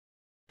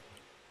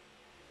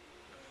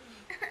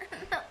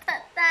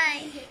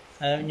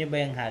Alam niyo ba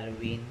yung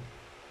Halloween?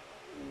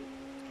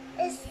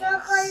 Gusto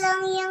ko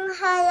lang yung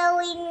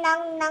Halloween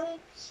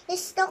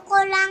gusto ko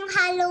lang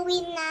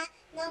Halloween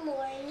na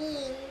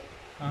morning.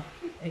 Ha?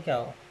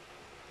 Ikaw?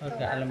 Huwag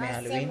ka alam mo yung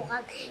Halloween?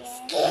 Mukhang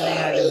Ano yung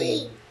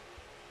Halloween?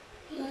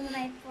 yung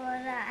may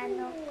pura,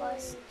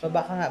 costume.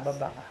 Baba ka nga,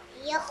 baba ka.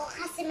 Ayoko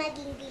kasi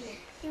maging dilim.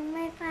 Yung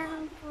may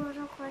parang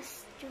puro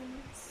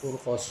costumes. Puro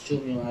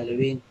costume yung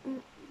Halloween.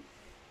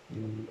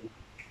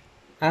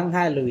 Ang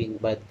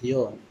Halloween, bad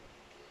yun.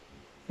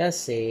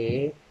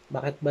 Kasi,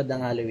 bakit bad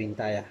ang Halloween,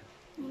 Taya?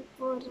 May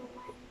puro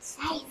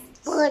monsters.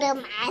 Puro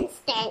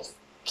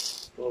monsters.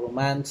 Puro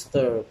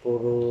monster,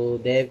 puro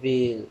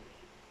devil,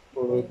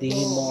 puro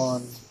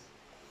demon,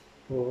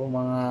 puro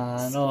mga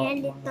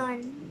Skeleton.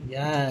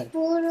 Yan.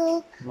 Puro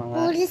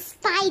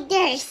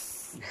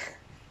spiders.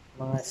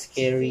 Mga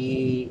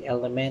scary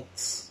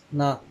elements.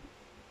 No?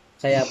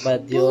 Kaya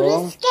bad Puro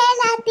yung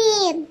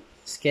skeleton.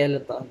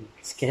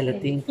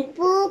 skeleton.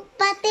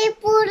 Pati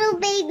puro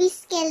baby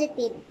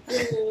skeleton.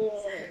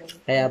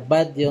 Kaya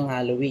bad yung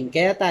Halloween.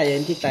 Kaya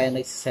hindi tayo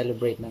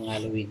nagse-celebrate ng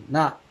Halloween.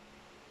 No?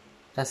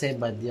 Kasi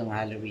bad yung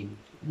Halloween.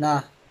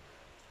 No?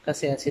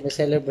 Kasi ang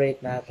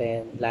sineselebrate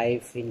natin,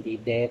 life, hindi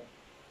death.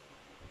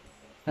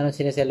 Anong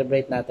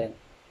sineselebrate natin?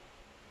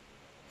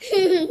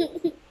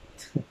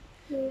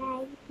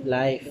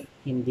 Life,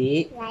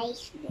 hindi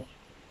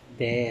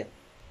death.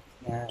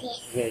 Yeah,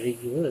 very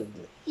good.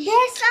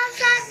 Des, ang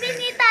sabi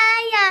ni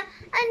Taya.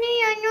 Ano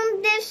yun? Yung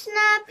des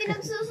na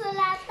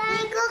pinagsusulatan?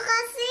 Hindi ko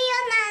kasi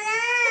yun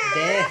alam.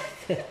 Death.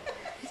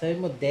 Sabi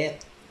mo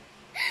death.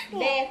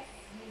 Death.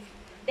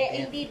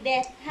 Hindi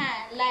death,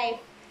 ha? Life.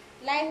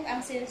 Life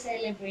ang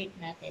sincelebrate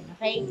natin,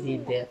 okay?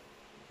 Hindi death.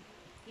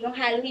 Yung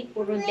Halloween,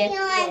 puro death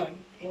yun.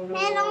 Puro...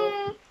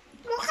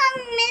 Mukhang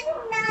na